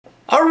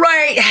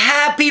Alright,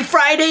 happy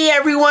Friday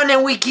everyone,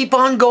 and we keep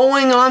on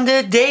going on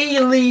the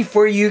daily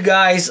for you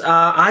guys.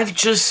 I've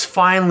just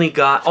finally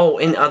got,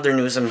 in other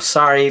news, I'm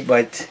sorry,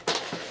 but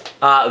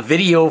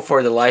video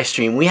for the live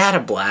stream. We had a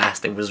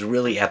blast. It was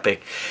really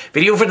epic.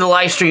 Video for the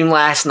live stream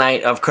last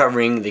night of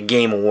covering the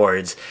Game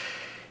Awards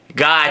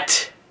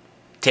got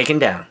taken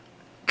down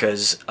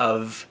because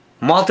of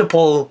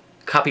multiple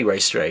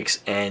copyright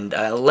strikes. And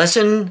a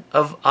lesson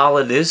of all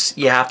of this,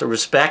 you have to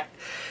respect.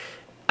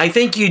 I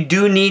think you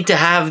do need to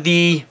have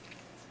the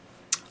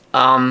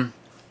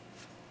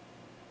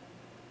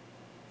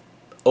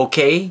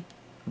okay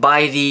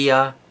by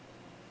the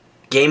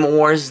Game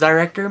Awards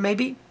director,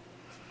 maybe?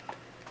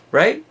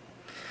 Right?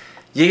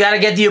 You gotta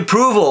get the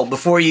approval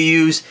before you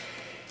use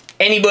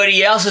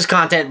anybody else's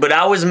content. But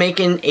I was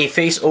making a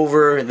face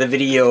over the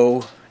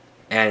video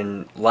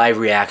and live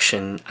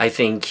reaction. I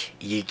think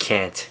you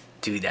can't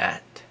do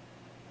that.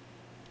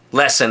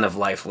 Lesson of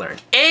life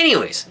learned.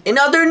 Anyways, in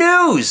other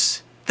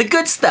news, the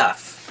good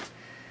stuff.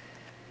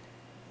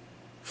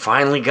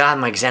 Finally got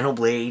my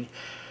Xenoblade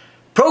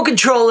Pro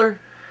Controller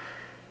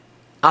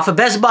off of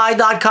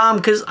BestBuy.com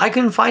because I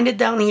couldn't find it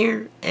down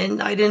here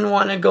and I didn't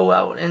want to go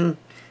out and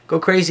go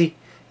crazy.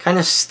 Kind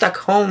of stuck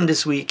home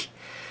this week.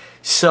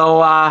 So,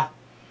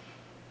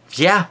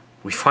 yeah,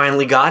 we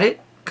finally got it.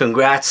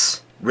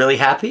 Congrats. Really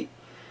happy.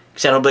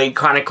 Xenoblade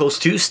Chronicles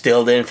 2,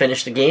 still didn't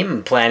finish the game.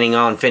 I'm planning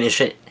on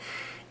finishing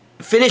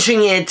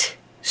it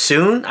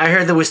soon. I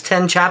heard there was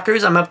 10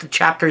 chapters. I'm up to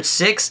chapter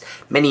 6.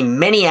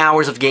 Many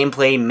hours of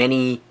gameplay.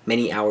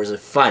 Many hours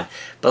of fun.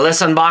 But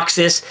let's unbox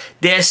this.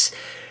 This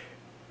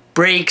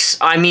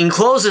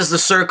closes the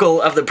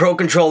circle of the Pro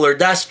Controller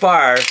thus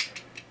far.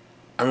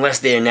 Unless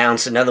they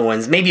announce another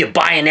one. Maybe a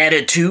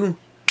Bayonetta 2.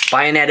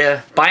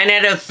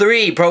 Bayonetta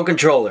 3 Pro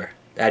Controller.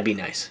 That'd be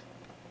nice.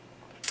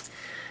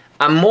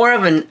 I'm more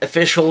of an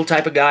official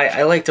type of guy.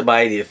 I like to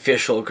buy the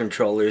official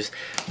controllers.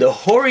 The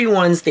Hori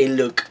ones, they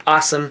look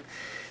awesome.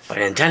 But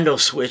Nintendo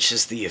Switch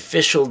is the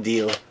official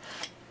deal.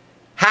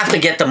 Have to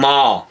get them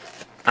all.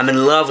 I'm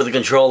in love with the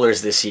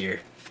controllers this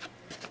year.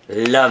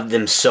 Love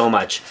them so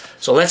much.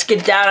 So let's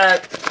get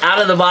that out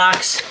of the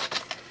box.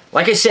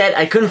 Like I said,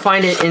 I couldn't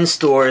find it in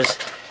stores.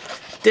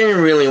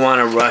 Didn't really want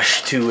to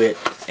rush to it.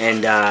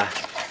 And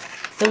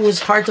it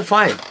was hard to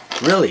find,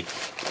 really.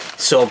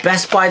 So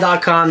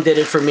BestBuy.com did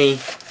it for me.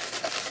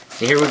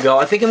 And here we go.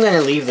 I think I'm going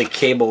to leave the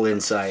cable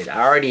inside.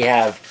 I already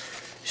have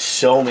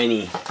so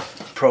many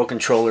Pro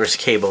Controllers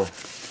cable.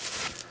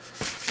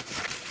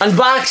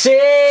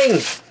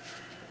 Unboxing!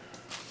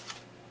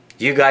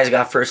 You guys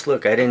got first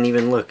look. I didn't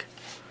even look.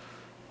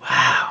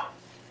 Wow.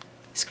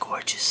 It's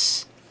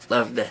gorgeous.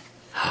 Love that.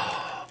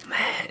 Oh,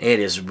 man. It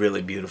is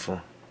really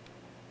beautiful.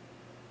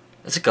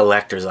 It's a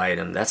collector's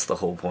item. That's the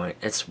whole point.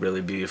 It's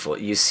really beautiful.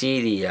 You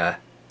see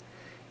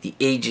the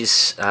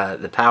Aegis,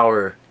 the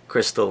power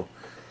crystal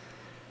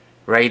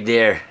right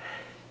there.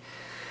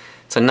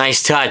 It's a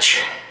nice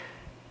touch.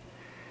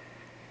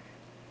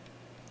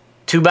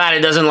 Too bad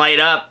it doesn't light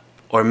up.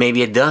 Or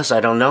maybe it does, I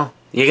don't know.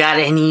 You got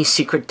any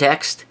secret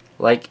text?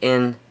 Like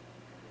in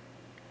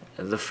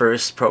the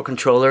first Pro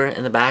Controller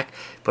in the back?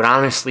 But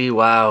honestly,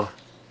 wow.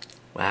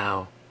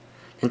 Wow.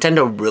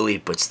 Nintendo really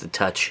puts the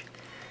touch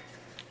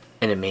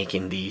into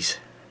making these.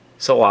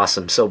 So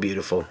awesome, so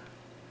beautiful.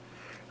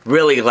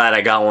 Really glad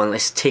I got one.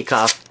 Let's take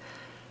off.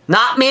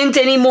 Not mint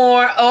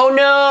anymore. Oh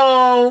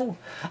no.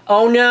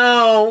 Oh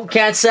no.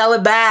 Can't sell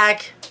it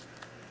back.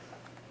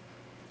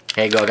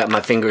 There you go. I got my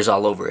fingers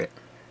all over it.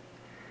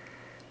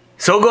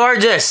 So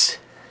gorgeous.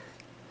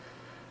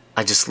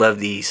 I just love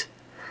these.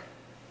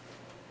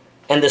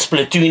 And the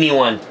Splatoony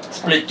one.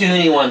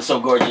 Splatoony one,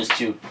 so gorgeous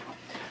too.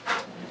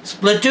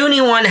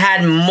 Splatoony one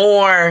had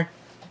more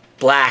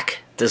black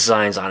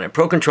designs on it.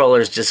 Pro Controller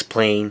is just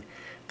plain.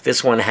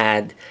 This one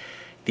had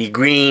the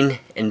green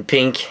and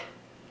pink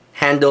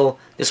handle.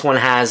 This one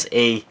has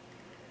a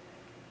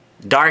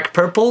dark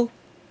purple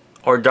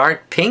or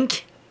dark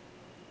pink.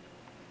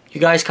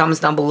 You guys comments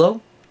down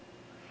below.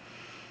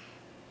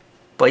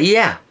 But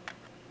yeah,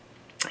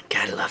 I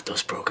gotta love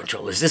those Pro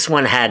Controllers. This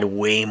one had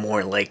way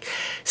more like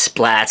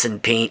splats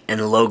and paint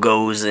and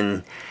logos,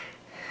 and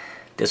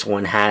this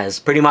one has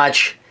pretty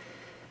much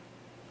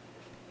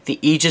the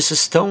Aegis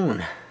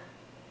stone,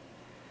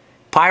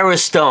 Pyro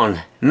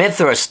stone,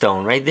 Mithra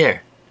stone right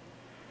there.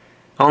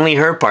 Only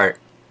her part,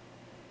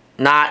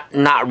 not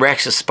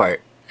Rex's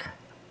part,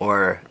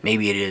 or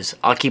maybe it is.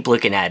 I'll keep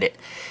looking at it.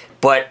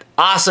 But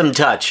awesome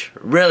touch,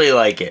 really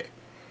like it.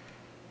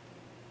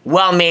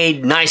 Well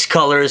made, nice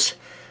colors.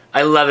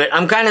 I love it.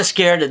 I'm kind of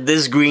scared that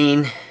this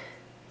green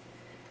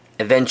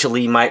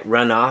eventually might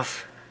run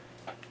off.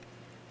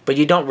 But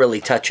you don't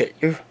really touch it.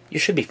 You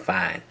should be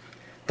fine.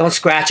 Don't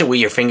scratch it with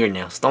your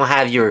fingernails. Don't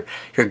have your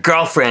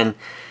girlfriend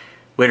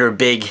with her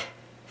big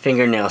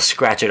fingernails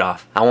scratch it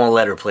off. I won't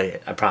let her play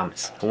it. I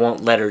promise. I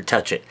won't let her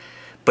touch it.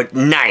 But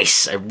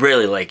nice. I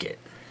really like it.